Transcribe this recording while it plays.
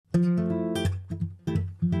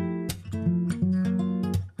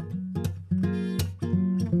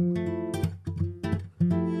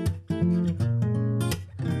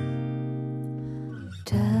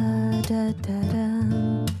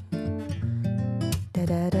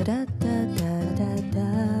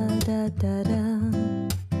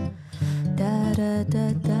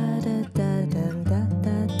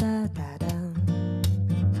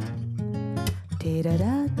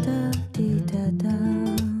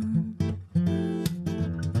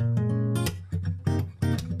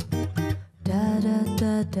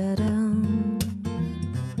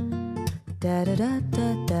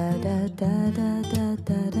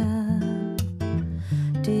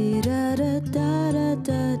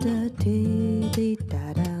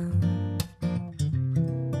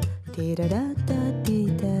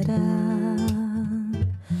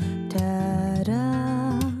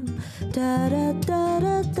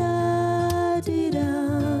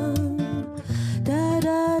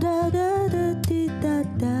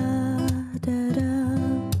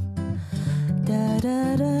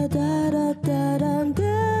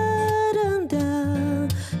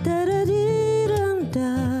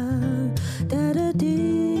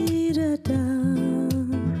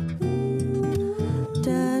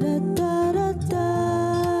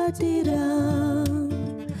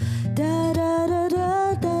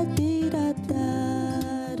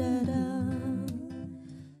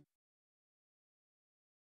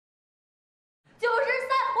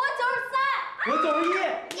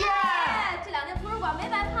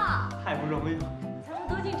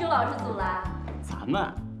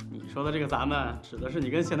咱们指的是你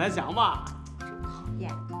跟谢南翔吧？真讨厌！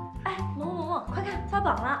哎，萌，快看发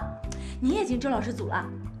榜了，你也进周老师组了。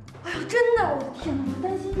哎呦，真的，我的天哪，我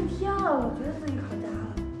担心一天了，我觉得自己可渣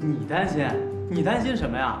了。你担心？你担心什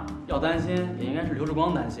么呀？要担心也应该是刘志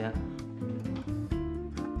光担心。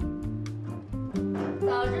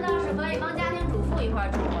早知道是可以帮家庭主妇一块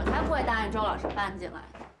住，我才不会答应周老师搬进来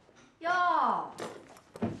的。哟，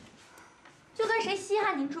就跟谁稀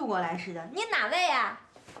罕您住过来似的，您哪位呀？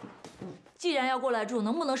既然要过来住，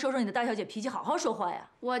能不能收收你的大小姐脾气，好好说话呀？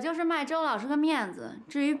我就是卖周老师个面子，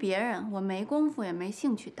至于别人，我没功夫也没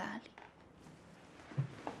兴趣搭理。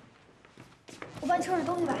我帮你收拾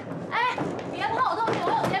东西吧。哎，别碰我东西，我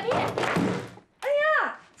有洁癖。哎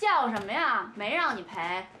呀，叫什么呀？没让你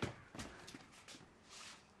赔。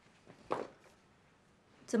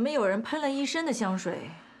怎么有人喷了一身的香水，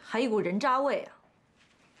还一股人渣味啊？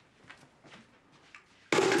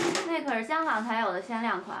那可是香港才有的限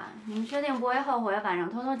量款，你们确定不会后悔晚上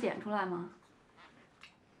偷偷捡出来吗？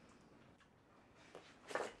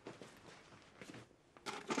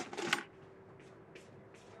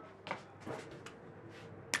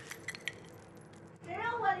谁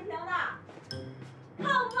让换你瓶的？怕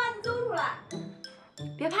不怕你搜出来？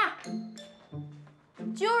别怕，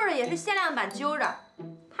揪着也是限量版揪着，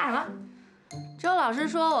怕什么？周老师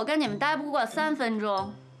说我跟你们待不过3分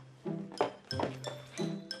钟。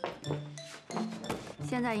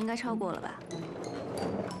现在应该超过了吧？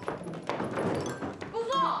不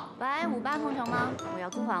送。喂，58同城吗？我要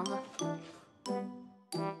租房子。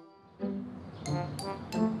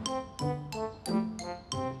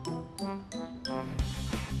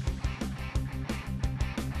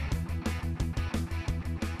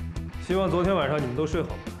希望昨天晚上你们都睡好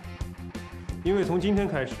了，因为从今天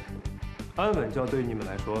开始，安稳觉对于你们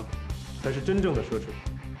来说才是真正的奢侈品。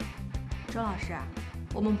周老师，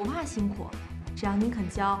我们不怕辛苦。只要您肯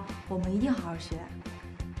教，我们一定好好学。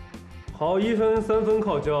好1分3分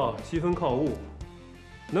靠教，7分靠悟，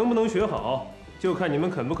能不能学好，就看你们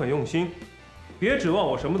肯不肯用心。别指望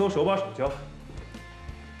我什么都手把手教。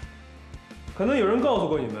可能有人告诉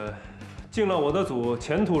过你们，进了我的组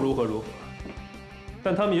前途如何如何，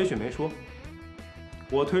但他们也许没说。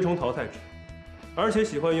我推崇淘汰制，而且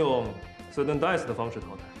喜欢用 certain dice 的方式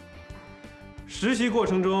淘汰。实习过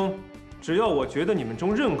程中，只要我觉得你们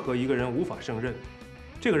中任何一个人无法胜任，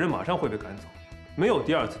这个人马上会被赶走，没有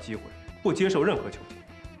第2次机会，不接受任何囚禁。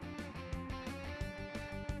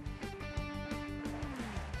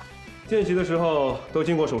见习的时候都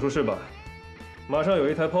经过手术室吧？马上有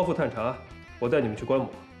一台剖腹探查，我带你们去观摩。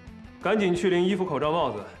赶紧去领衣服、口罩、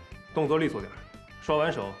帽子，动作利索点。刷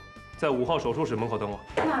完手，在5号手术室门口等我。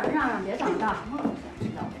让，别等到，梦想知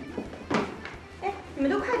道的。哎，你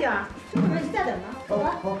们都快点儿，这会儿人在等呢。走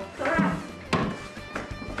吧，好，走吧。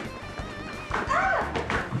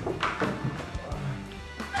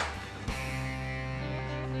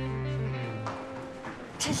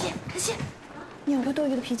晨曦，你有个多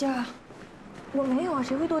余的皮筋啊？我没有啊，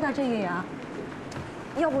谁会多大这个呀？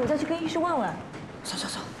要不我再去跟医师问问。走，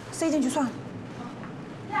塞进去算了。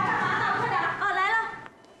你俩干嘛呢？快点！啊，来了。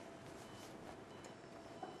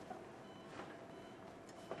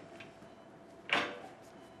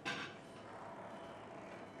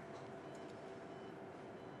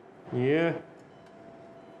你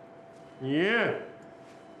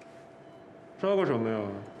烧过手没有？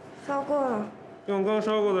烧过了。用刚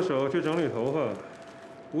烧过的手去整理头发，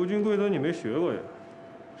无菌规则你没学过呀？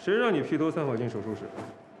谁让你披头散发进手术室？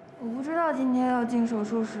我不知道今天要进手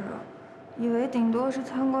术室，以为顶多是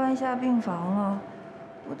参观一下病房了。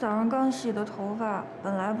我早上刚洗的头发，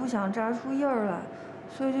本来不想扎出印儿来，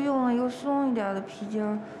所以就用了一个松一点的皮筋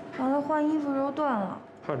儿，让它换衣服时候断了。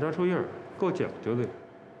怕扎出印儿，够讲究的。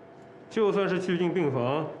就算是去进病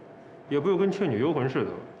房，也不用跟倩女幽魂似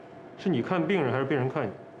的，是你看病人还是病人看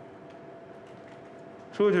你？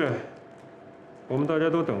出去，我们大家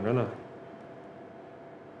都等着呢。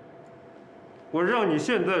我让你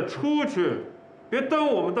现在出去，别耽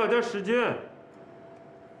误我们大家时间。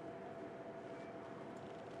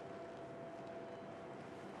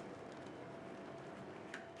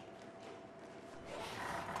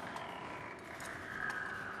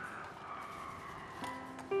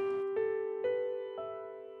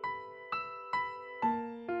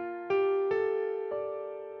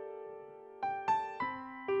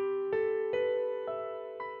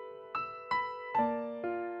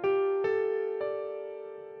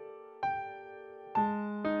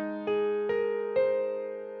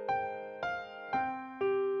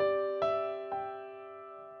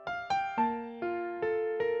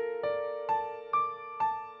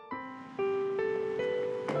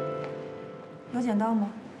有剪刀吗？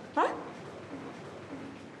啊？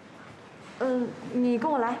你跟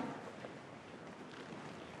我来。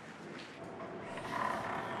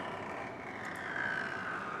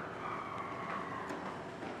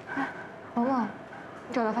哎，萌萌，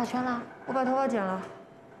你找到发圈了？我把头发剪了。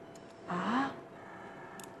啊？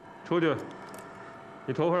出去，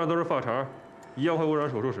你头发上都是发茬，一样会污染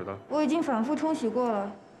手术室的。我已经反复冲洗过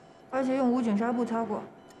了，而且用无菌纱布擦过。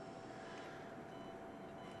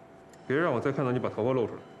别让我再看到你把头发露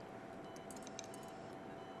出来。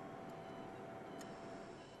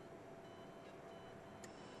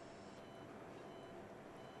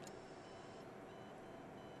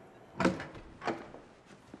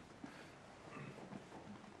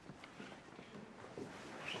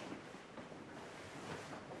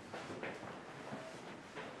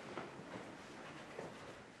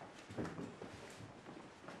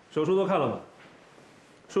手术都看了吗？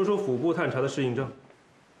说说腹部探查的适应症。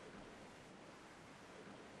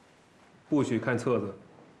不许看册子。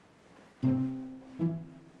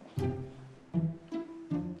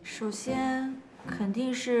首先肯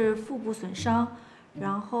定是腹部损伤，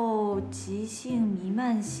然后急性弥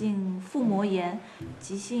漫性腹膜炎、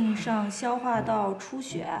急性上消化道出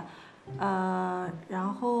血，然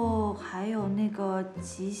后还有那个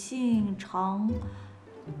急性肠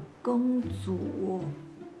梗阻，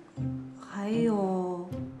还有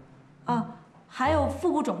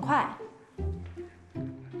腹部肿块。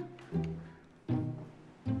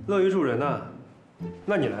乐于助人呐，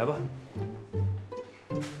那你来吧。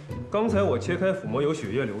刚才我切开腹膜有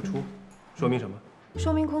血液流出，说明什么？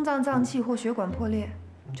说明空脏脏器或血管破裂，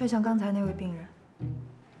就像刚才那位病人。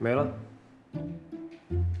没了。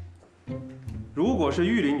如果是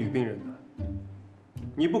育龄女病人呢？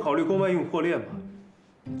你不考虑宫外孕破裂吗？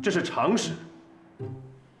这是常识。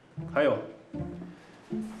还有，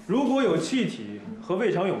如果有气体和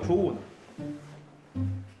胃肠涌出物呢？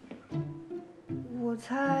我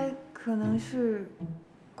猜可能是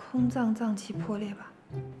空脏脏器破裂吧。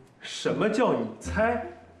什么叫你猜？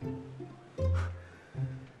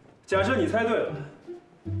假设你猜对了，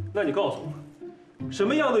那你告诉我，什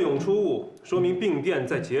么样的涌出物说明病变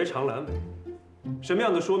在结肠阑尾？什么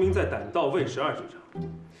样的说明在胆道胃12指肠？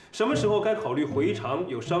什么时候该考虑回肠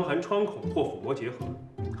有伤寒穿孔或腹膜结核？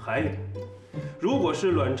还有，如果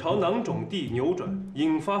是卵巢囊肿地扭转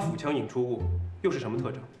引发腹腔引出物，又是什么特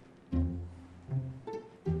征？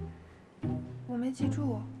我没记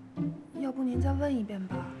住，要不您再问一遍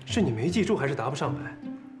吧。是你没记住，还是答不上来？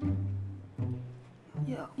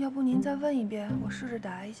要不您再问一遍，我试着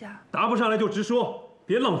答一下。答不上来就直说，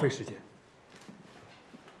别浪费时间。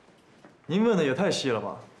您问的也太细了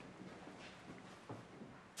吧？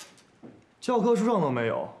教科书上都没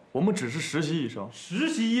有，我们只是实习医生。实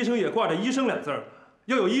习医生也挂着医生2字儿，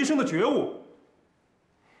要有医生的觉悟。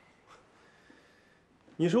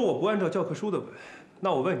你说我不按照教科书的问，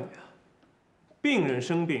那我问你啊，病人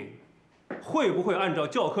生病，会不会按照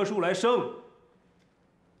教科书来生？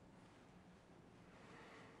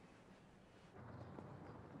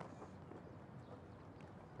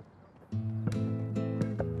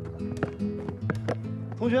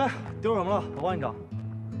同学，丢什么了？我帮你找。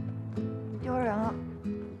丢人了。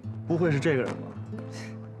不会是这个人吧？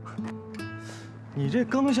你这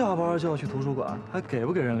刚下班就要去图书馆，还给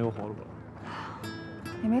不给人留活路了？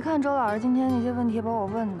你没看周老师今天那些问题把我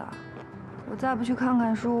问的，我再不去看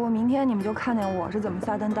看书，明天你们就看见我是怎么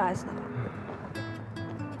撒灯 dice 的了。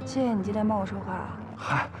谢谢你今天帮我说话啊。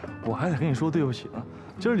嗨，我还得跟你说对不起呢。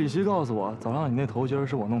今儿李琦告诉我，早上你那头巾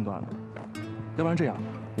是我弄断的。要不然这样，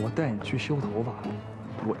我带你去修头发，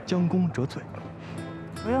我将功折罪。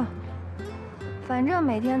不用，反正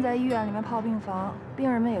每天在医院里面泡病房，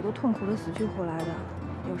病人们也都痛苦的死去活来的，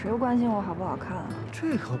有谁关心我好不好看啊？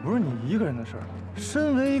这可不是你一个人的事儿。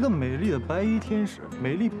身为一个美丽的白衣天使，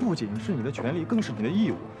美丽不仅是你的权利，更是你的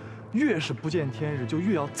义务。越是不见天日，就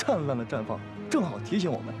越要灿烂的绽放。正好提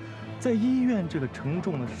醒我们，在医院这个沉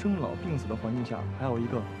重的生老病死的环境下，还有一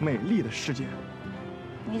个美丽的世界。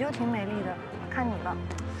你就挺美丽的，看你了。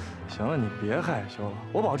行了，你别害羞了，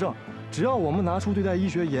我保证，只要我们拿出对待医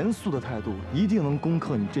学严肃的态度，一定能攻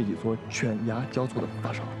克你这几座犬牙交错的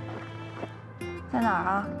发梢。在哪儿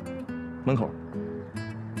啊？门口。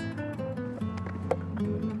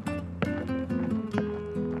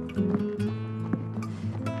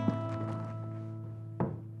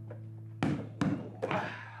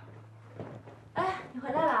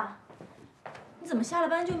怎么下了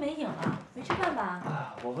班就没影了？没吃饭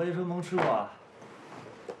吧？我和叶春萌吃过啊。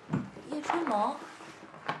叶春萌，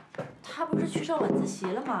她不是去上晚自习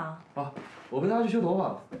了吗？啊，我陪她去修头发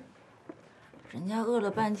了。人家饿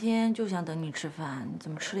了半天就想等你吃饭，你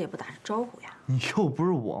怎么吃了也不打声招呼呀？你又不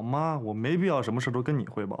是我妈，我没必要什么事都跟你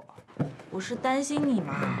汇报啊。我是担心你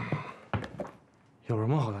嘛。有什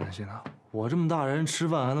么好担心的？我这么大人，吃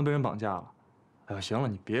饭还能被人绑架了？哎呦，行了，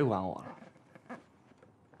你别管我了。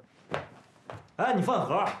哎，你饭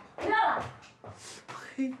盒。不要了。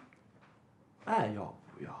嘿，爱要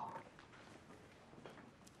不要？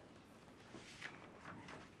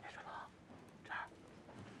叶春萌，这儿。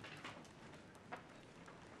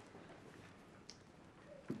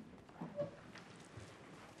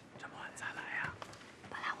这么晚才来呀？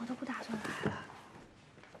本来我都不打算来了，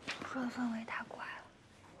宿舍的氛围太怪了。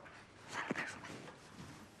算了，看书吧。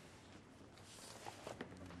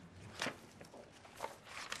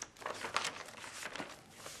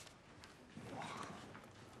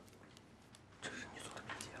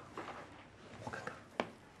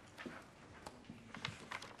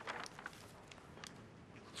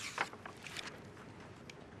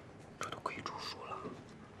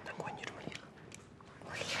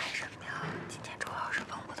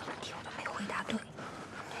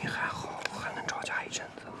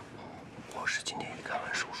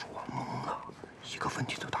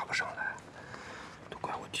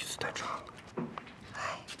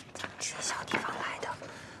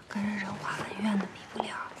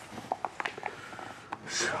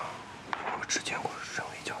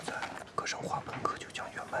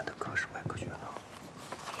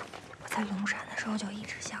在龙山的时候就一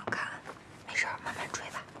直想看，没事儿，慢慢追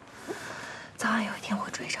吧，早晚有一天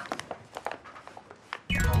会追上的。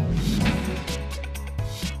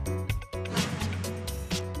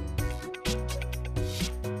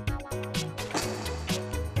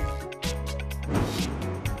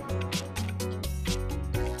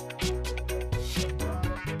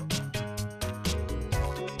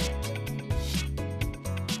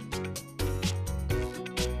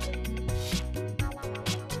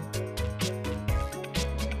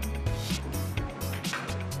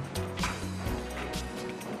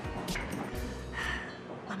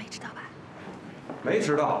没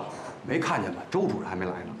迟到，没看见吧？周主任还没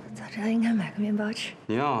来呢。早知道应该买个面包吃。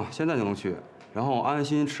你呀，现在就能去，然后安安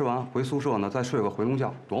心心吃完回宿舍呢，再睡个回笼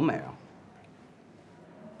觉，多美啊！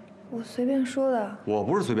我随便说的。我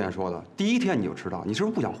不是随便说的，第一天你就迟到，你是不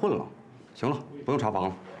是不想混了？行了，不用查房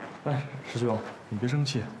了。哎，师兄，你别生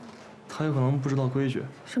气，他有可能不知道规矩。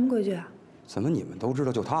什么规矩啊？怎么你们都知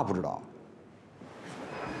道，就他不知道？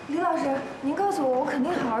李老师，您告诉我，我肯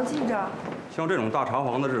定好好记着。像这种大查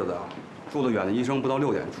房的日子啊，住得远的医生不到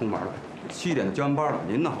6点就出门了，7点就交完班了。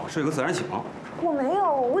您呢好，睡个自然醒。我没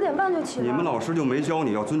有，我5点半就起了。你们老师就没教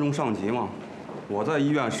你要尊重上级吗？我在医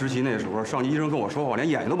院实习那时候，上级医生跟我说话，连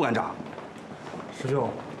眼睛都不敢眨。师兄，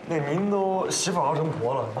那您都媳妇熬成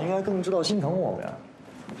婆了，应该更知道心疼我们呀。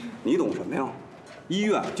你懂什么呀？医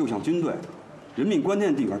院就像军队，人命关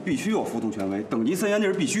键地方必须要服从权威，等级森严那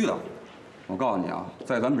是必须的。我告诉你啊，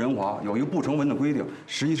在咱们仁华有一个不成文的规定，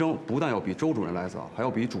实习生不但要比周主任来早，还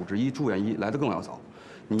要比主治医、住院医来得更要早。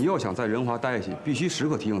你要想在仁华待下去，必须时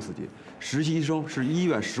刻提醒自己，实习医生是医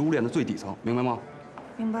院食物链的最底层，明白吗？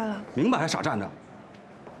明白了。明白还傻站着？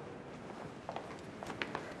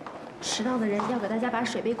迟到的人要给大家把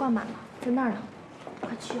水杯灌满了，在那儿呢，快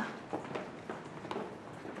去啊！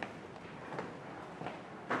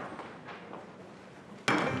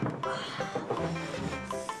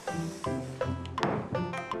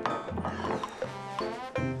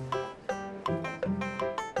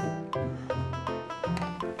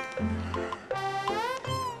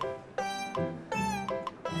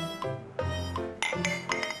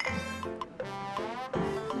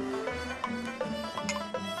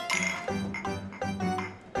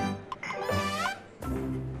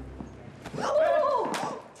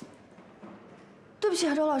起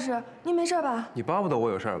啊，周老师，您没事吧？你巴不得我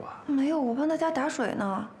有事吧？没有，我帮大家打水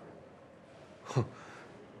呢。哼，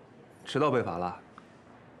迟到被罚了？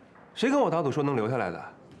谁跟我打赌说能留下来的？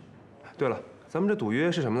对了，咱们这赌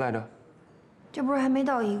约是什么来着？这不是还没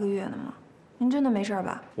到1个月呢吗？您真的没事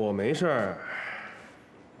吧？我没事儿。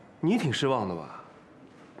你挺失望的吧？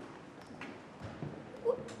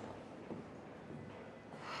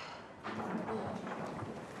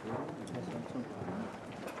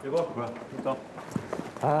别过，不是，走。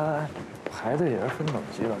哎，孩子也是分等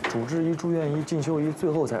级的，主治医、住院医、进修医，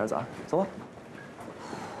最后才是咱。走吧。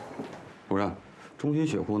主任，中心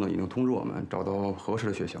血库呢已经通知我们找到合适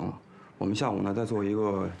的血型了，我们下午呢再做一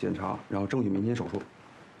个检查，然后争取明天手术。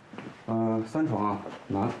3床啊，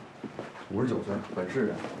男，59岁，本市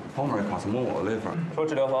人，方面卡斯莫我的类份。说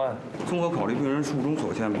治疗方案，综合考虑病人术中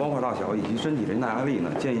所见包块大小以及身体的耐压力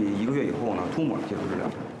呢，建议1个月以后呢突摸接受治疗。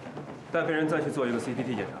带病人再去做一个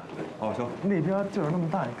CPT 检查。哦，行。那边地儿那么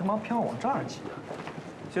大，你干嘛偏往这儿挤啊？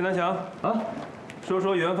谢南强啊，说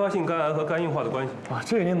说原发性肝癌和肝硬化的关系。啊，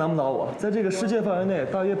这个您难不倒我。在这个世界范围内，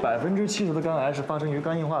大约70%的肝癌是发生于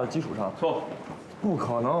肝硬化的基础上。错。不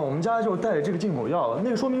可能，我们家就是带着这个进口药的，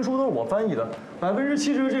那个说明书都是我翻译的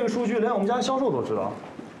，70%这个数据连我们家销售都知道。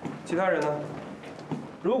其他人呢？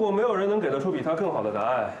如果没有人能给得出比他更好的答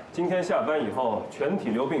案，今天下班以后全体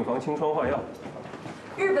留病房清创换药。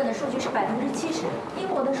日本的数据是70%，英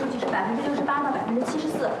国的数据是68%到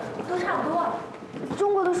74%，都差不多。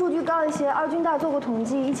中国的数据高一些，二军大做过统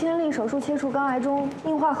计，1000例手术切除肝癌中，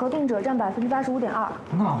硬化合并者占85.2%。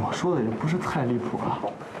那我说的也不是太离谱了。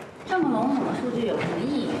这么笼统的数据有什么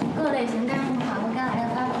意义？各类型肝硬化和肝癌的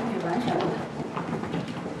发生率完全不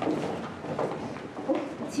同。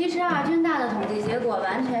其实二军大的统计结果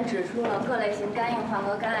完全指出了各类型肝硬化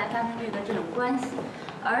和肝癌发生率的这种关系，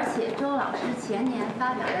而且周老师前年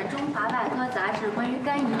发表在《中华外科杂志》关于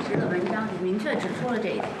肝移植的文章里明确指出了这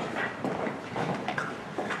一点。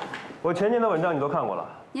我前年的文章你都看过了。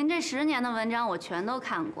您这10年的文章我全都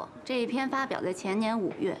看过，这一篇发表在前年5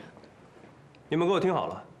月。你们给我听好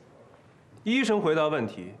了，医生回答问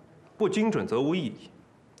题不精准则无意义，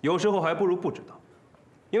有时候还不如不知道，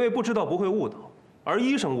因为不知道不会误导，而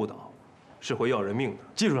医生误导是会要人命的。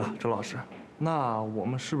记住了，周老师。那我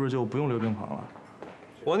们是不是就不用留病房了？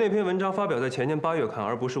我那篇文章发表在前年8月刊，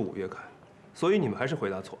而不是5月刊，所以你们还是回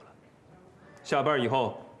答错了。下班以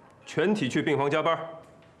后，全体去病房加班。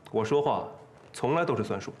我说话从来都是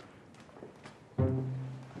算数的。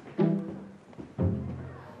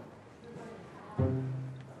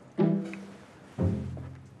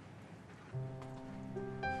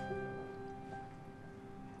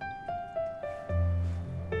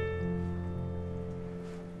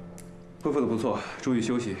恢复的不错，注意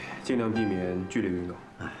休息，尽量避免剧烈运动。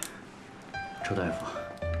哎，周大夫，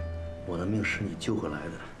我的命是你救回来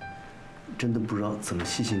的，真的不知道怎么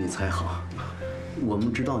谢谢你才好。我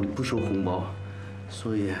们知道你不收红包，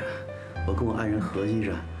所以我跟我爱人合计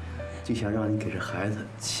着，就想让你给这孩子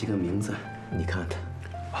起个名字，你看看。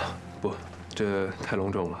啊，不，这太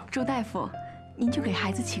隆重了。周大夫，您就给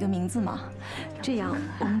孩子起个名字嘛，这样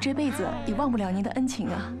我们这辈子也忘不了您的恩情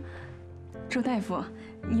啊。周大夫，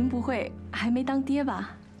您不会还没当爹吧？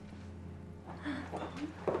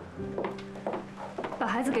把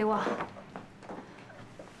孩子给我。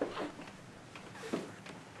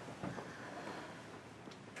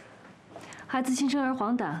孩子新生儿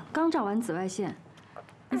黄疸，刚照完紫外线，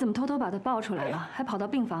你怎么偷偷把他抱出来了，还跑到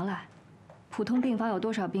病房来？普通病房有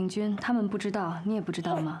多少病菌，他们不知道，你也不知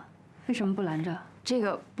道吗？为什么不拦着？这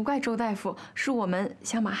个不怪周大夫，是我们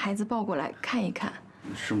想把孩子抱过来看一看。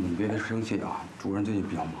师母，你别生气啊，主任最近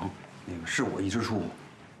比较忙，那个是我一时疏忽。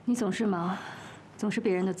你总是忙，总是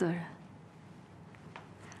别人的责任。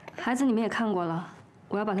孩子你们也看过了，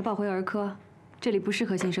我要把他抱回儿科，这里不适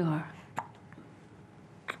合新生儿。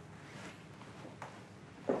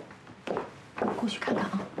过去看看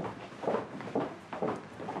啊。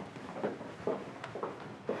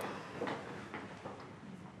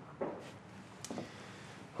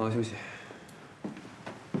好好休息。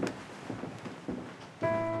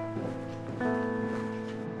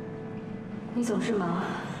你总是忙，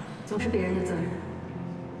总是别人的责任。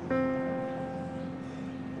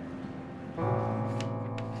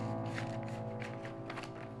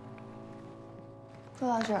周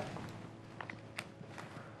老师，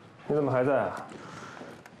你怎么还在啊？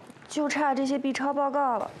就差这些 B 超报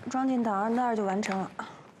告了，装进档案袋就完成了。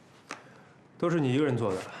都是你一个人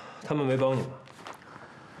做的，他们没帮你吗？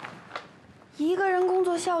一个人工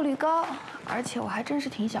作效率高，而且我还真是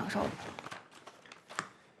挺享受的。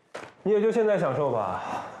你也就现在享受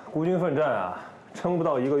吧，孤军奋战啊，撑不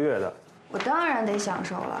到1个月的，我当然得享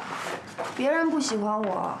受了，别人不喜欢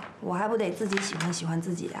我，我还不得自己喜欢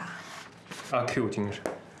自己啊？阿 Q 精神，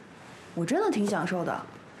我真的挺享受的，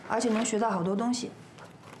而且能学到好多东西。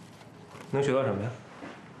能学到什么呀？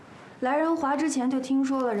来仁华之前就听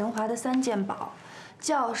说了仁华的3件宝：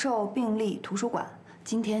教授、病历、图书馆。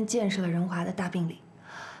今天见识了仁华的大病历。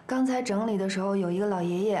刚才整理的时候，有一个老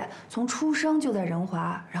爷爷从出生就在仁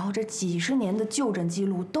华，然后这几十年的就诊记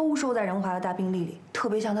录都收在仁华的大病历里，特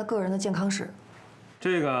别像他个人的健康史。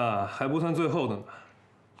这个还不算最后的呢，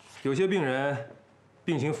有些病人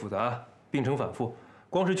病情复杂，病程反复，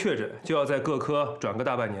光是确诊就要在各科转个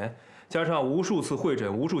大半年，加上无数次会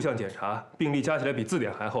诊、无数项检查，病历加起来比字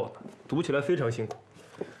典还厚呢，读起来非常辛苦。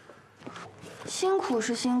辛苦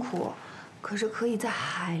是辛苦，可是可以在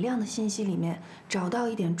海量的信息里面找到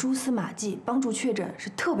一点蛛丝马迹，帮助确诊，是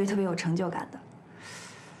特别有成就感的。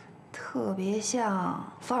特别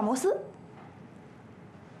像福尔摩斯。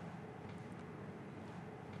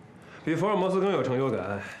比福尔摩斯更有成就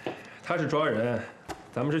感，他是抓人，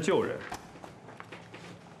咱们是救人。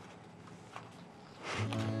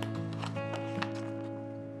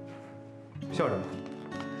笑什么？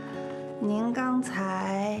您刚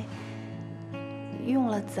才用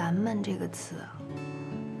了“咱们”这个词，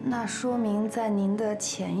那说明在您的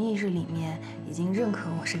潜意识里面已经认可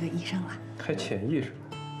我是个医生了。还潜意识？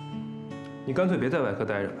你干脆别在外科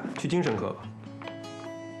待着了，去精神科吧。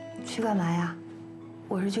去干嘛呀？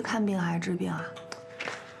我是去看病还是治病啊？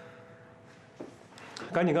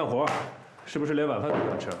赶紧干活，是不是连晚饭都不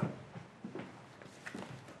想吃了？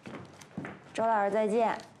周老师再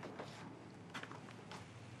见。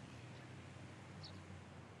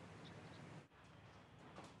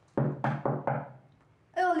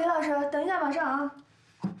哎呦，李老师，等一下，马上啊！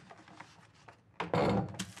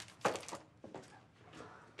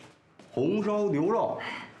红烧牛肉，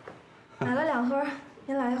买了2盒，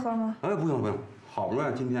您来1盒吗？哎，不用，好不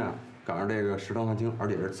容易今天啊赶上这个食堂餐厅，而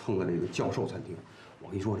且是蹭的这个教授餐厅。我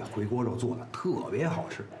跟你说，这回锅肉做的特别好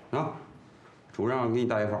吃啊！主任让我给你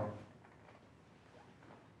带一份。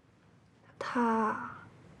他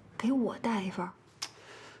给我带1份。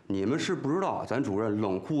你们是不知道，咱主任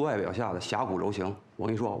冷酷外表下的侠骨柔情。我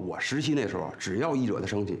跟你说，我实习那时候，只要一惹他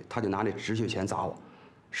生气，他就拿那止血钳砸我。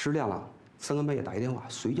失恋了，3更半夜打一电话，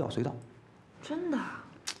随叫随到。真的？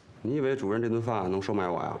你以为主任这顿饭能收买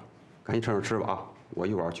我呀？赶紧趁热吃吧啊！我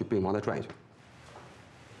一会儿去病房再转一圈。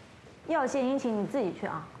要献殷勤你自己去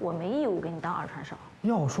啊，我没义务给你当二传手。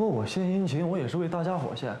要说我献殷勤，我也是为大家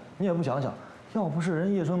伙献。你也不想想，要不是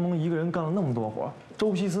人叶春萌一个人干了那么多活，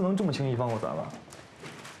周西斯能这么轻易放过咱们？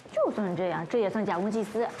就算这样，这也算假公济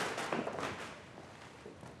私。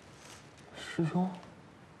师兄，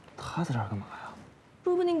他在这儿干嘛呀？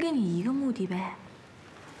说不定跟你一个目的呗。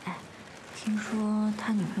哎，听说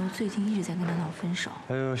他女朋友最近一直在跟他闹分手。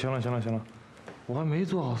哎呦，行了，我还没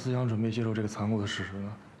做好思想准备接受这个残酷的事实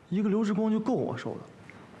呢。一个刘志光就够我受的。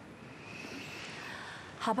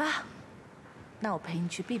好吧，那我陪你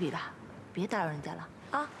去避避吧，别打扰人家了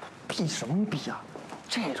啊。避什么避呀？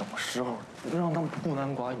这种时候让他们孤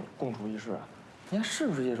男寡女共处一室，你还是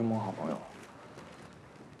不是叶春萌好朋友？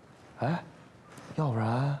哎，要不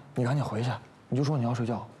然你赶紧回去，你就说你要睡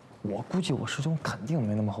觉。我估计我师兄肯定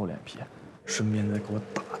没那么厚脸皮，顺便再给我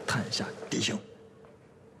打探一下底情。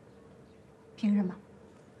凭什么？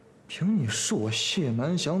凭你是我谢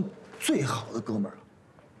南翔最好的哥们儿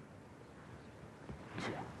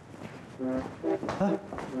啊！哎。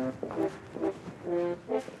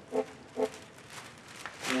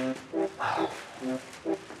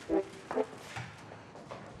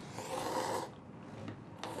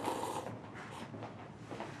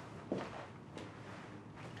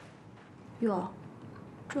哟，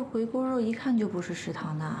这回锅肉一看就不是食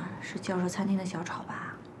堂的，是教授餐厅的小炒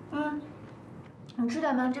吧？你吃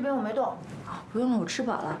点吗？这边我没动。啊，不用了，我吃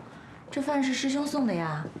饱了。这饭是师兄送的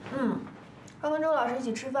呀。刚跟周老师一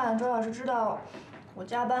起吃饭，周老师知道我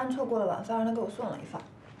加班错过了晚饭，让他给我送了一份。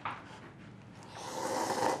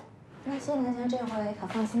那谢南翔这回可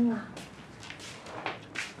放心了。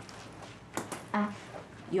哎，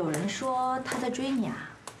有人说他在追你啊？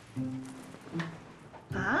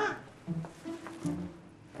啊？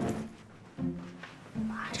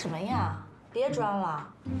什么呀？别装了。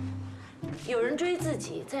有人追自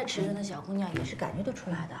己，再迟钝的小姑娘也是感觉得出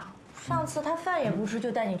来的。上次他饭也不吃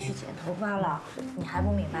就带你去剪头发了，你还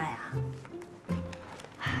不明白呀？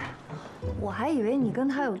我还以为你跟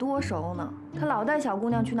他有多熟呢，他老带小姑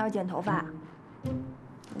娘去那儿剪头发。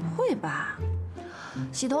不会吧？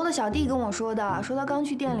洗头的小弟跟我说的，说他刚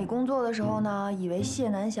去店里工作的时候呢，以为谢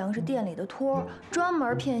南翔是店里的托，专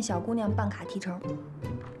门骗小姑娘办卡提成。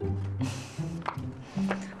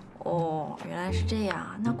哦，原来来是这样，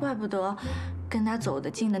那怪不得跟他走得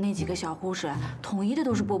近的那几个小护士，统一的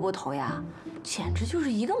都是波波头呀，简直就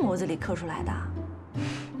是一个模子里刻出来的。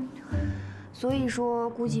所以说，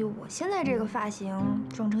估计我现在这个发型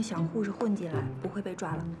装成小护士混进来，不会被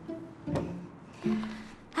抓了。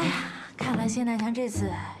哎呀，看来谢南强这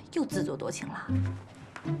次又自作多情了。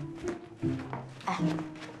哎，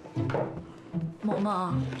萌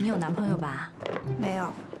萌，你有男朋友吧？没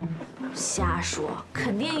有。瞎说，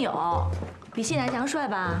肯定有。比谢南强帅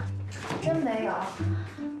吧？真没有。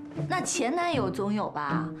那前男友总有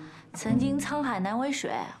吧？曾经沧海难为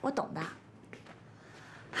水，我懂的。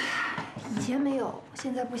以前没有，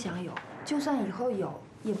现在不想有。就算以后有，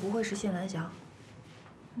也不会是谢南翔。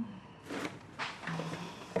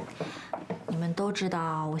你们都知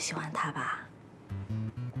道我喜欢他吧？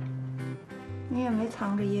你也没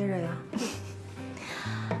藏着掖着呀。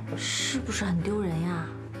是不是很丢人呀？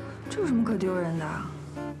这有什么可丢人的？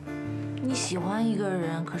你喜欢一个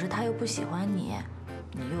人，可是他又不喜欢你，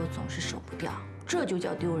你又总是舍不掉，这就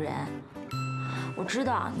叫丢人。我知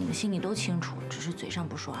道你们心里都清楚，只是嘴上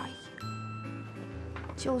不说而已。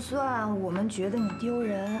就算我们觉得你丢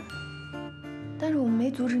人，但是我们没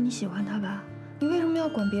阻止你喜欢他吧？你为什么要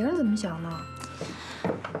管别人怎么想呢？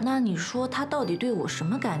那你说他到底对我什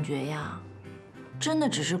么感觉呀？真的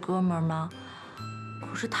只是哥们儿吗？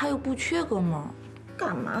可是他又不缺哥们儿，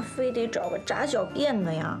干嘛非得找个扎小辫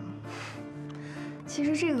的呀？其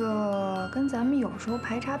实这个跟咱们有时候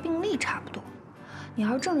排查病例差不多。你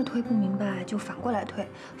要是正着推不明白，就反过来推；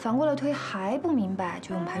反过来推还不明白，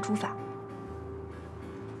就用排除法。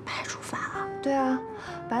排除法啊？对啊，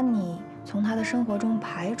把你从他的生活中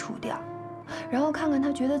排除掉，然后看看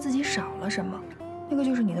他觉得自己少了什么，那个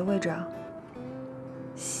就是你的位置啊。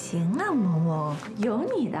行啊，萌萌，有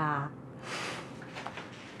你的。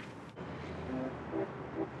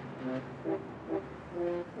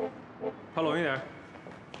靠拢一点。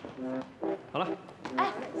好了。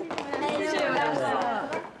哎，谢谢韦大夫。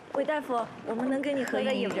韦大夫，我们能跟你合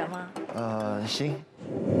个影吗？行。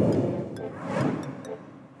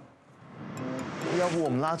要不我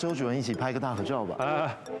们拉周主任一起拍个大合照吧？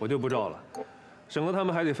哎，我就不照了，省得他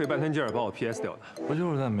们还得费半天劲儿把我 PS 掉呢。不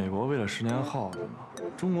就是在美国为了10年耗子吗？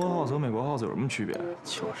中国耗子和美国耗子有什么区别？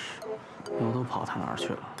就是，我都跑他哪儿去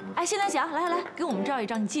了？哎，谢南翔，来，给我们照一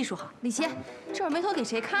张，你技术好。李琦，这会儿眉头给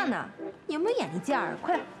谁看呢？你有没有眼力见儿？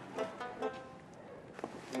快！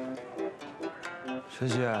晨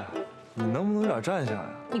曦，你能不能有点站下呀？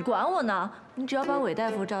你管我呢？你只要把韦大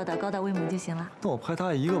夫照得高大威猛就行了。那我拍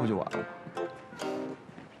他一个不就完了？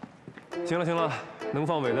行了，能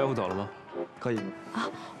放韦大夫走了吗？可以。啊，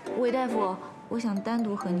韦大夫，我想单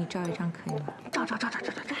独和你照一张，可以吗？照。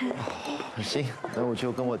行，那我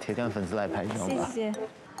就跟我铁杆粉丝来拍一张吧。谢谢。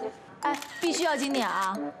哎，必须要经典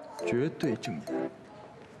啊！绝对正点。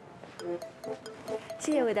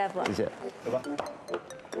谢谢韦大夫。谢谢。走吧。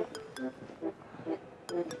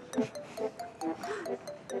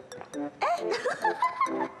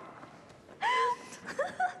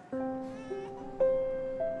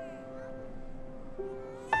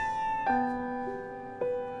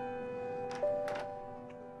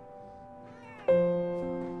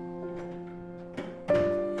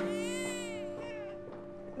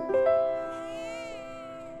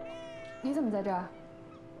你怎么在这儿？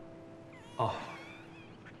哦，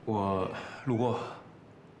我路过，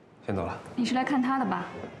先走了。你是来看他的吧？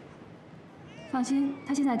放心，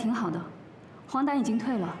他现在挺好的，黄疸已经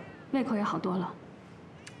退了，胃口也好多了。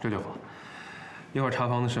这就好。一会儿查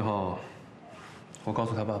房的时候，我告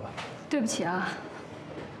诉他爸爸。对不起啊，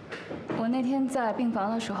我那天在病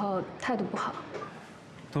房的时候态度不好。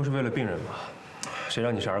都是为了病人嘛，谁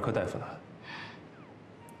让你是儿科大夫呢？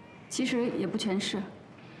其实也不全是。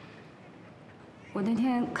我那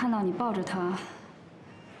天看到你抱着他，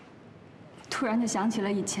突然就想起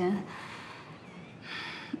了以前，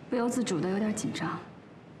不由自主的有点紧张。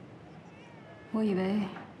我以为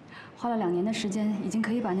花了2年的时间，已经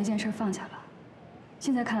可以把那件事放下了，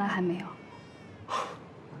现在看来还没有。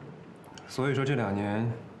所以说这2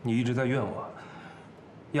年你一直在怨我，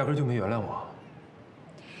压根就没原谅我。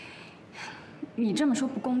你这么说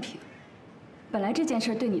不公平。本来这件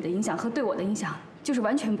事对你的影响和对我的影响就是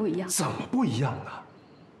完全不一样。怎么不一样呢？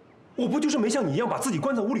我不就是没像你一样把自己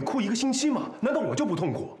关在屋里哭1个星期吗？难道我就不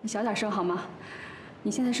痛苦？你小点声好吗？你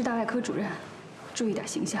现在是大外科主任，注意点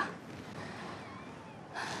形象。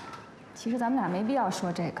其实咱们俩没必要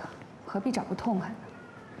说这个，何必找不痛快呢？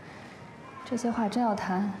这些话真要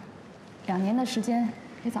谈，2年的时间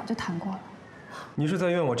也早就谈过了。你是在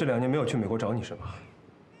怨我这2年没有去美国找你是吗？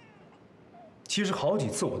其实好几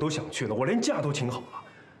次我都想去了，我连假都请好了。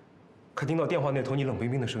可听到电话那头你冷冰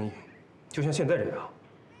冰的声音，就像现在这样，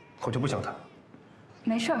我就不想谈。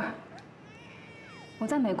没事儿，我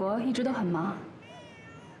在美国一直都很忙，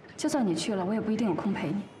就算你去了，我也不一定有空陪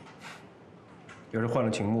你。要是换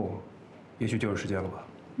了秦牧，也许就有时间了吧。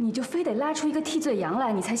你就非得拉出一个替罪羊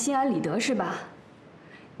来，你才心安理得是吧？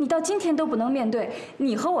你到今天都不能面对，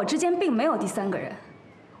你和我之间并没有第三个人。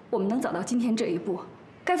我们能走到今天这一步，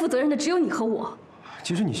该负责任的只有你和我。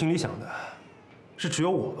其实你心里想的，是只有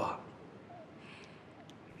我吧？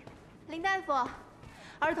林大夫，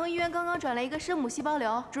儿童医院刚刚转来一个生母细胞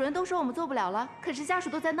瘤，主任都说我们做不了了，可是家属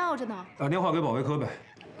都在闹着呢。打电话给保卫科呗。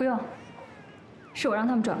不用，是我让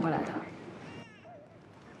他们转过来的。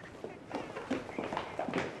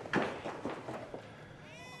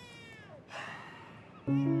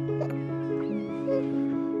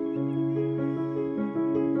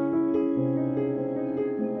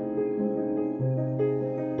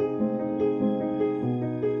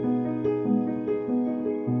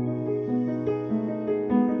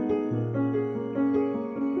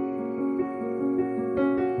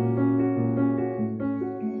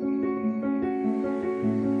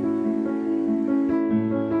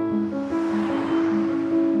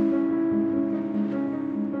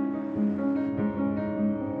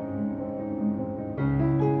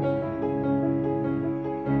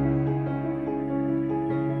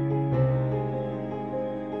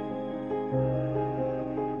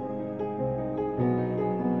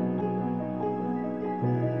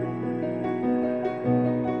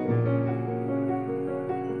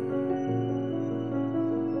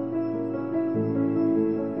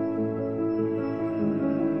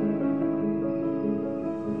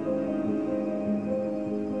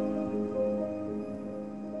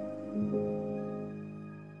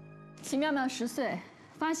齐妙妙10岁，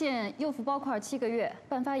发现右腹包块7个月，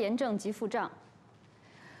伴发炎症及腹胀，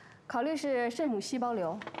考虑是肾母细胞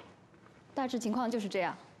瘤，大致情况就是这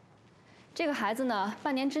样。这个孩子呢，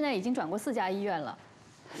半年之内已经转过4家医院了，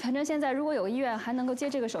反正现在如果有个医院还能够接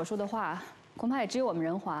这个手术的话，恐怕也只有我们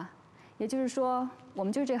仁华，也就是说，我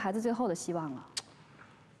们就是这个孩子最后的希望了。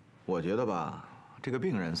我觉得吧，这个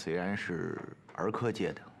病人虽然是儿科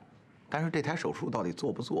界的，但是这台手术到底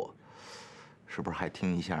做不做？ 是不是还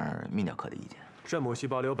听一下泌尿科的意见？肾母细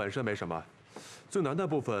胞瘤本身没什么，最难的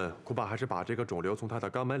部分恐怕还是把这个肿瘤从它的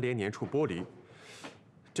肛门连黏处剥离，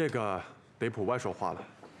这个得普外说话了。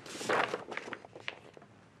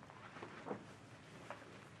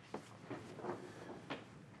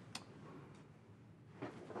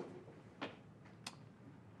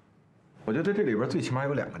我觉得这里边最起码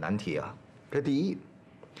有2个难题啊。这第一，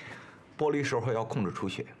剥离时候要控制出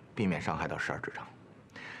血，避免伤害到十二指肠。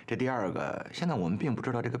 这第2个，现在我们并不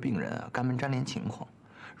知道这个病人啊肛门粘连情况，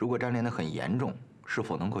如果粘连得很严重，是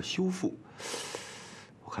否能够修复？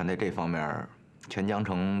我看在这方面，全江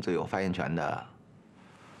城最有发言权的，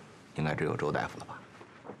应该只有周大夫了吧？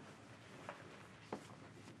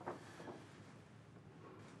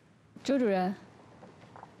周主任，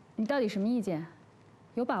你到底什么意见？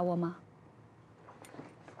有把握吗？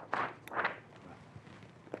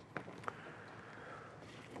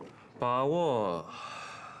 把握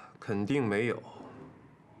肯定没有。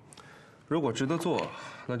如果值得做，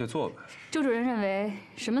那就做呗。周主任认为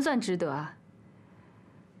什么算值得啊？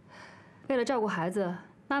为了照顾孩子，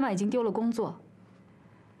妈妈已经丢了工作，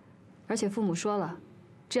而且父母说了，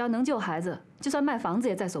只要能救孩子，就算卖房子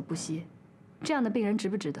也在所不惜。这样的病人值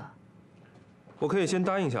不值得？我可以先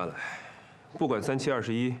答应下来，不管37、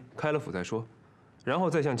21，开了腹再说，然后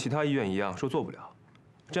再像其他医院一样说做不了，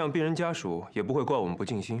这样病人家属也不会怪我们不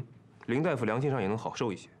尽心。 林大夫良心上也能好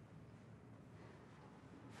受一些。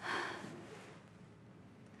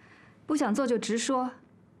不想做就直说，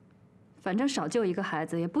反正少救一个孩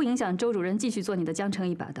子，也不影响周主任继续做你的江城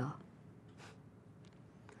一把刀。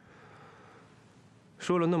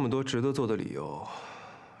说了那么多值得做的理由，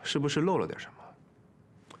是不是漏了点什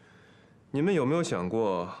么？你们有没有想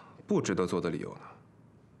过不值得做的理由呢？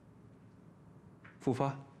复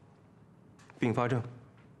发、并发症、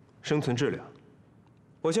生存质量。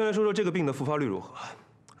 我先来说说这个病的复发率如何。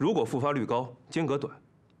如果复发率高、间隔短，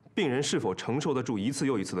病人是否承受得住一次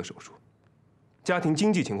又一次的手术？家庭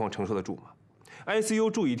经济情况承受得住吗 ？ICU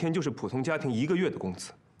住1天就是普通家庭1个月的工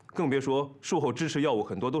资，更别说术后支持药物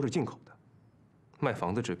很多都是进口的。卖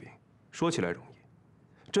房子治病，说起来容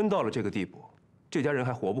易，真到了这个地步，这家人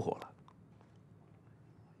还活不活了？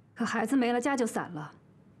可孩子没了，家就散了，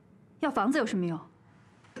要房子有什么用？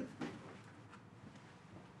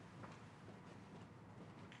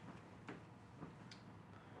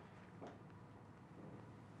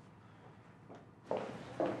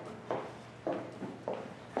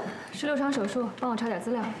 16场手术，帮我查点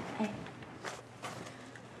资料。哎，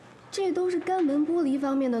这都是肛门剥离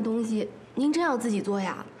方面的东西，您真要自己做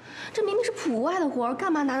呀？这明明是普外的活儿，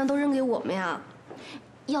干嘛拿的都扔给我们呀？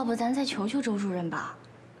要不咱再求求周主任吧？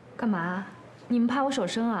干嘛？你们怕我手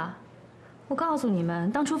生啊？我告诉你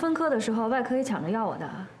们，当初分科的时候，外科也抢着要我的。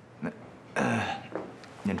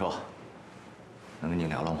念初，能跟你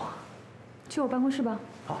聊聊吗？去我办公室吧。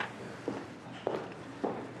好。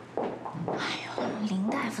哎呦，林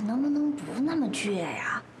大夫能不能不那么倔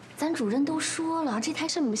呀？咱主任都说了，这台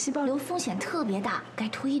肾母细胞瘤风险特别大，该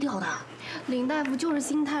推掉的。林大夫就是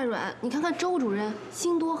心太软，你看看周主任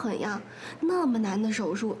心多狠呀，那么难的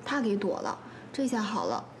手术他给躲了，这下好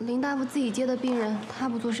了，林大夫自己接的病人，他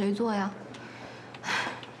不做谁做呀？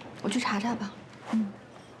唉，我去查查吧。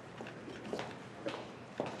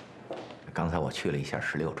刚才我去了一下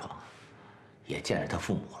16床，也见着他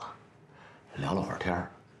父母了，聊了会儿天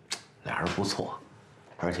儿，俩人不错，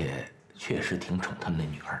而且确实挺宠他们那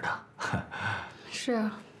女儿的。是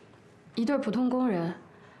啊，一对普通工人，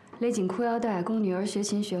勒紧裤腰带供女儿学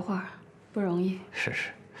琴学画，不容易。是。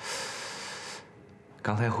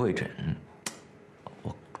刚才会诊，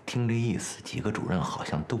我听这意思，几个主任好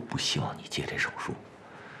像都不希望你接这手术。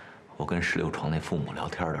我跟16床那父母聊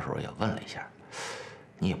天的时候也问了一下，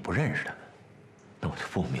你也不认识他们，那我就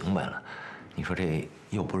不明白了。你说这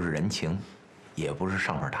又不是人情，也不是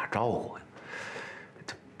上面打招呼，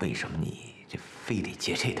这为什么你这非得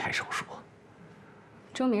接这台手术啊？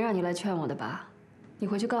周明让你来劝我的吧？你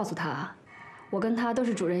回去告诉他，我跟他都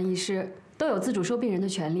是主任医师，都有自主收病人的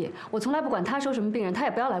权利。我从来不管他收什么病人，他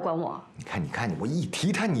也不要来管我。你看，我一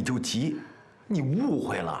提他你就急，你误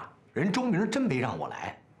会了，人周明真没让我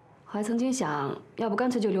来。我还曾经想，要不干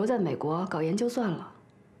脆就留在美国搞研究算了，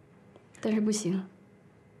但是不行。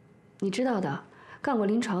你知道的，干过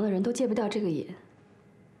临床的人都戒不掉这个瘾。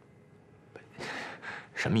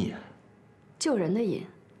什么瘾？救人的瘾。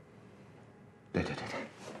对。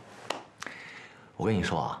我跟你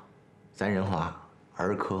说啊，咱仁华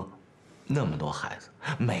儿科那么多孩子，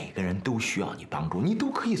每个人都需要你帮助，你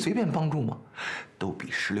都可以随便帮助吗？都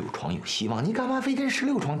比16床有希望，你干嘛非跟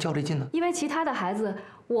16床较这劲呢？因为其他的孩子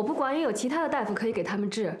我不管，也有其他的大夫可以给他们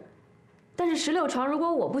治。但是16床如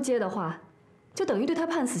果我不接的话，就等于对他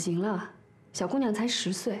判死刑了。小姑娘才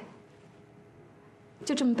10岁，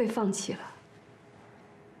就这么被放弃了。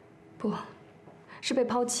不，是被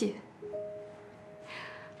抛弃。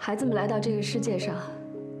孩子们来到这个世界上，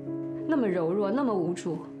那么柔弱，那么无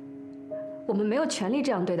助，我们没有权利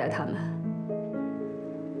这样对待他们。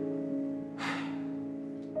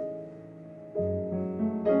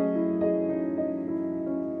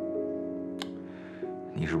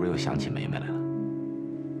你是不是又想起梅梅来了？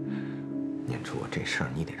念初，这事儿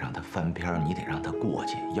你得让她翻篇，你得让她过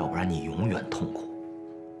去，要不然你永远痛苦。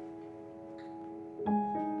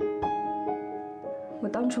我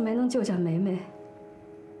当初没能救下梅梅，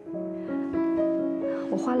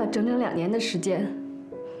我花了整整2年的时间，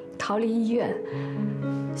逃离医院，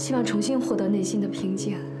希望重新获得内心的平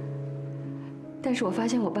静。但是我发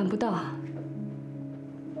现我办不到。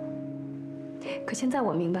可现在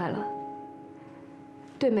我明白了，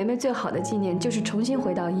对梅梅最好的纪念就是重新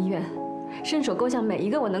回到医院，伸手勾向每一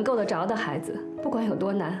个我能够得着的孩子，不管有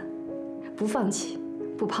多难，不放弃，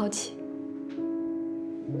不抛弃。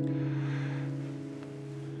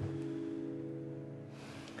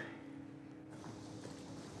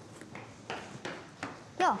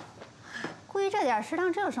哟，估计这点食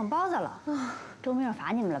堂只有剩包子了。周明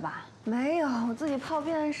罚你们了吧？没有，我自己泡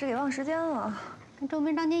便便室给忘时间了，跟周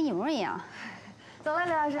明当年一模一样。走了，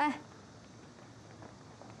刘老师。哎。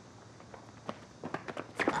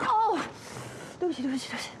哦，对不起。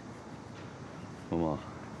萌萌，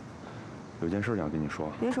有件事想跟你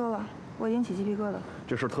说。别说了，我已经起鸡皮疙瘩。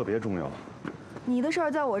这事儿特别重要。你的事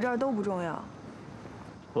儿在我这儿都不重要。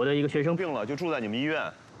我的一个学生病了，就住在你们医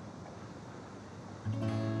院。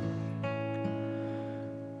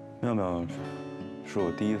妙妙是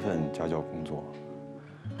我第一份家教工作。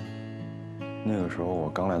那个时候我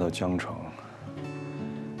刚来到江城，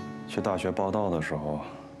去大学报到的时候，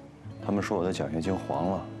他们说我的奖学金黄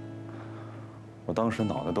了。我当时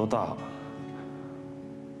脑袋都大了，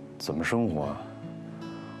怎么生活啊？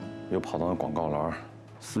又跑到那广告栏，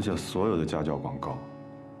撕下所有的家教广告，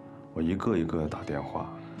我一个一个打电话。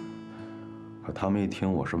可他们一听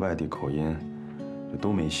我是外地口音，就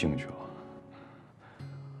都没兴趣了。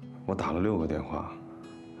我打了6个电话，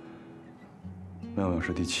妙妙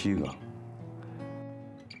是第7个。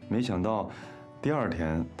没想到第2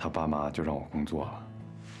天他爸妈就让我工作了。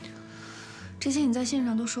这些你在信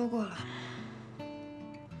上都说过了。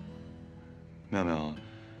妙妙，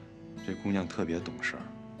这姑娘特别懂事儿。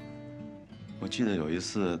我记得有一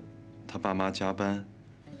次，她爸妈加班，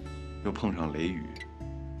又碰上雷雨，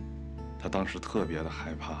她当时特别的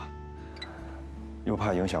害怕。又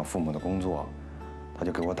怕影响父母的工作，他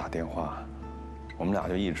就给我打电话，我们俩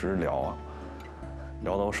就一直聊啊，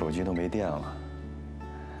聊到我手机都没电了。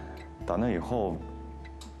打那以后，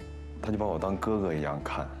他就把我当哥哥一样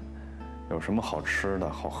看，有什么好吃的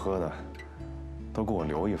好喝的，都给我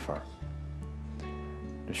留一份儿。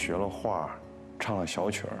这学了画，唱了小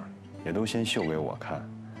曲儿，也都先秀给我看。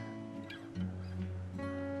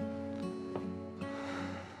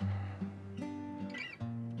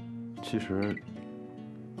其实，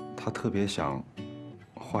他特别想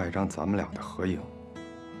画一张咱们俩的合影。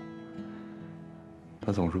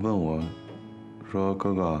他总是问我，说：“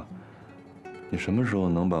哥哥，你什么时候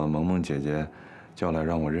能把萌萌姐姐叫来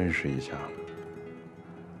让我认识一下？”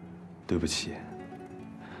对不起，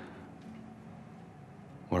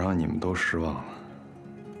我让你们都失望了。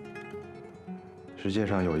世界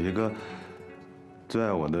上有一个最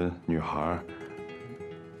爱我的女孩，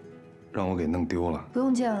让我给弄丢了。不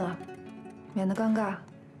用见了，免得尴尬。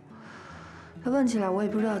他问起来，我也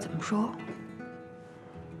不知道怎么说。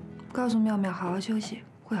告诉妙妙好好休息，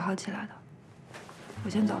会好起来的。我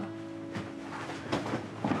先走了。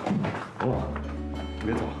哦，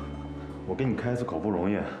别走，我给你开次口不容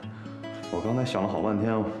易。我刚才想了好半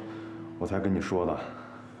天，我才跟你说的。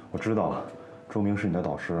我知道，周明是你的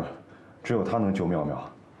导师，只有他能救妙妙。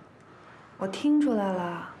我听出来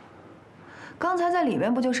了，刚才在里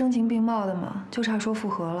面不就声情并茂的吗？就差说复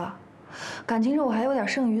合了。感情上我还有点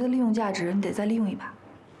剩余的利用价值，你得再利用一把。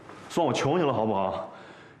算我求你了，好不好？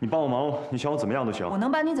你帮我忙，你想我怎么样都行。我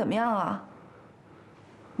能帮你怎么样啊？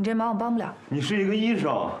你这忙我帮不了。你是一个医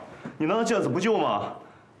生，你难道见死不救吗？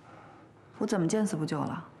我怎么见死不救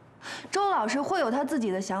了？周老师会有他自己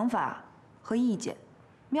的想法和意见，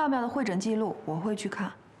妙妙的会诊记录我会去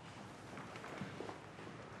看。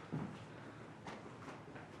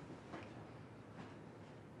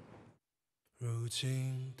如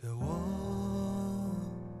今的我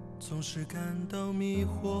总是感到迷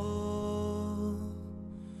惑，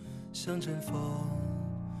像阵风，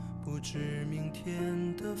不知明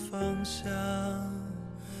天的方向，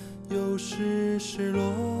有时失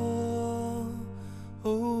落，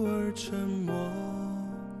偶尔沉默，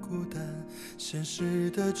孤单，现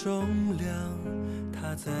实的重量，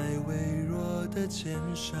它在微弱的肩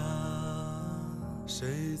上。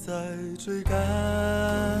谁在追赶？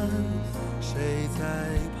谁在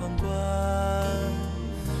旁观？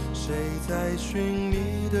谁在寻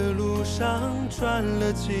你的路上转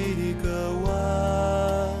了几个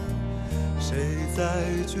弯？谁在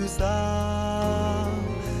沮丧？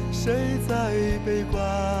谁在悲观？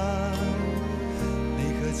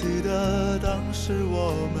你可记得当时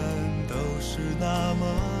我们都是那么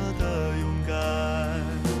的勇敢？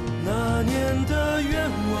那年的愿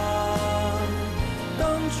望，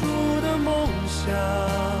当初的梦想，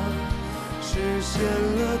实现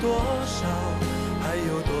了多少？还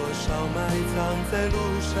有多少埋藏在路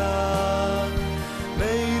上？美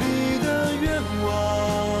丽的愿望，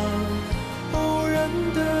偶然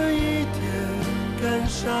的一点感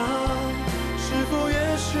伤，是否也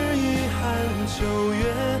是遗憾，久远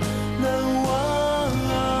难忘？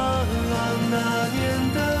那年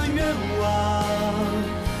的愿望，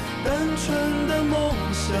单纯的梦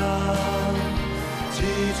想，记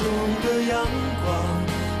忆中的阳光，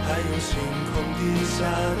还有星空底下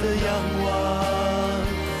的仰望，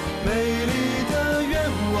美丽的愿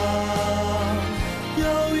望，遥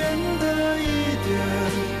远的一点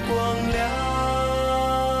光亮，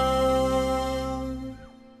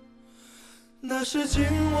那是紧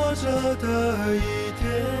握着的一点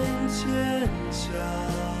坚强。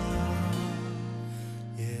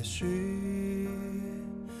也许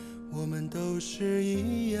我们都是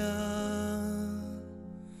一样，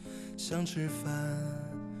想吃饭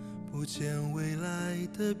不见未来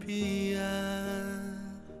的彼岸，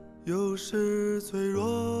有时脆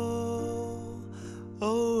弱，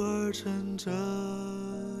偶尔撑着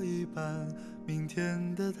一半明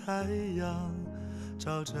天的太阳，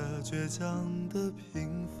照着倔强的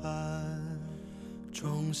平凡。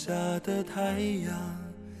种下的太阳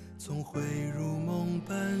总会如梦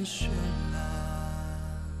般绚烂。